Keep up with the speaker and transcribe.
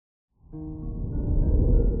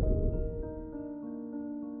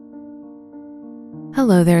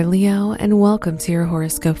Hello there, Leo, and welcome to your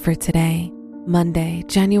horoscope for today, Monday,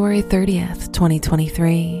 January 30th,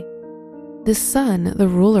 2023. The sun, the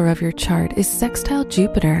ruler of your chart, is sextile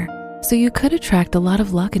Jupiter, so you could attract a lot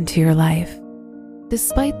of luck into your life.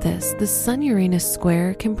 Despite this, the Sun-Uranus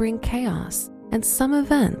square can bring chaos and some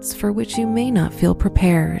events for which you may not feel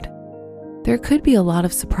prepared. There could be a lot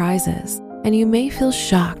of surprises, and you may feel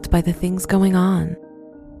shocked by the things going on.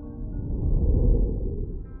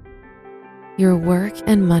 Your work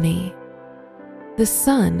and money. The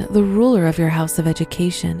sun, the ruler of your house of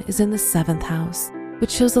education, is in the 7th house,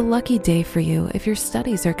 which shows a lucky day for you if your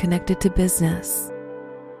studies are connected to business.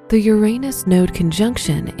 The Uranus node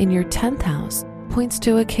conjunction in your 10th house points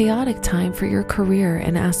to a chaotic time for your career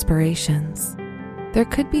and aspirations. There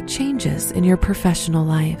could be changes in your professional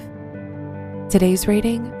life. Today's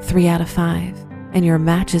rating, 3 out of 5, and your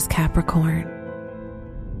match is Capricorn.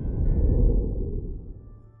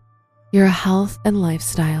 Your health and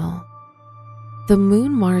lifestyle. The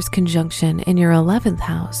Moon-Mars conjunction in your 11th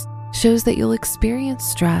house shows that you'll experience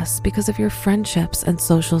stress because of your friendships and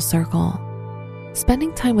social circle.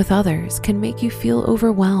 Spending time with others can make you feel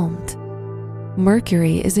overwhelmed.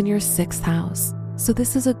 Mercury is in your 6th house, so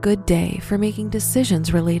this is a good day for making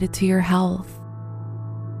decisions related to your health.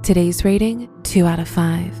 Today's rating, 2 out of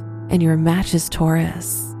 5, and your match is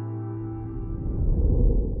Taurus.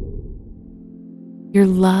 Your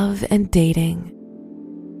love and dating.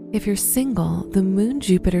 If you're single, the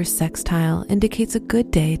Moon-Jupiter sextile indicates a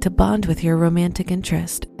good day to bond with your romantic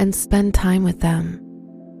interest and spend time with them.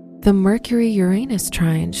 The Mercury-Uranus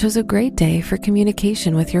trine shows a great day for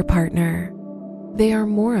communication with your partner. They are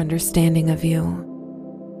more understanding of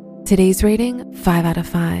you. Today's rating, 5 out of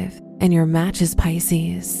 5, and your match is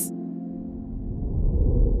Pisces.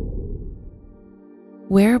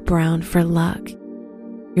 Wear brown for luck.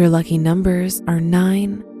 Your lucky numbers are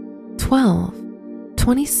 9, 12,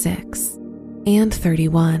 26, and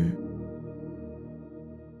 31.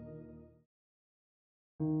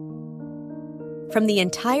 From the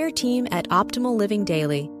entire team at Optimal Living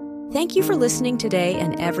Daily, thank you for listening today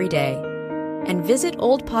and every day. And visit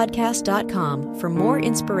oldpodcast.com for more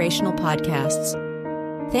inspirational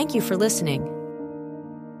podcasts. Thank you for listening.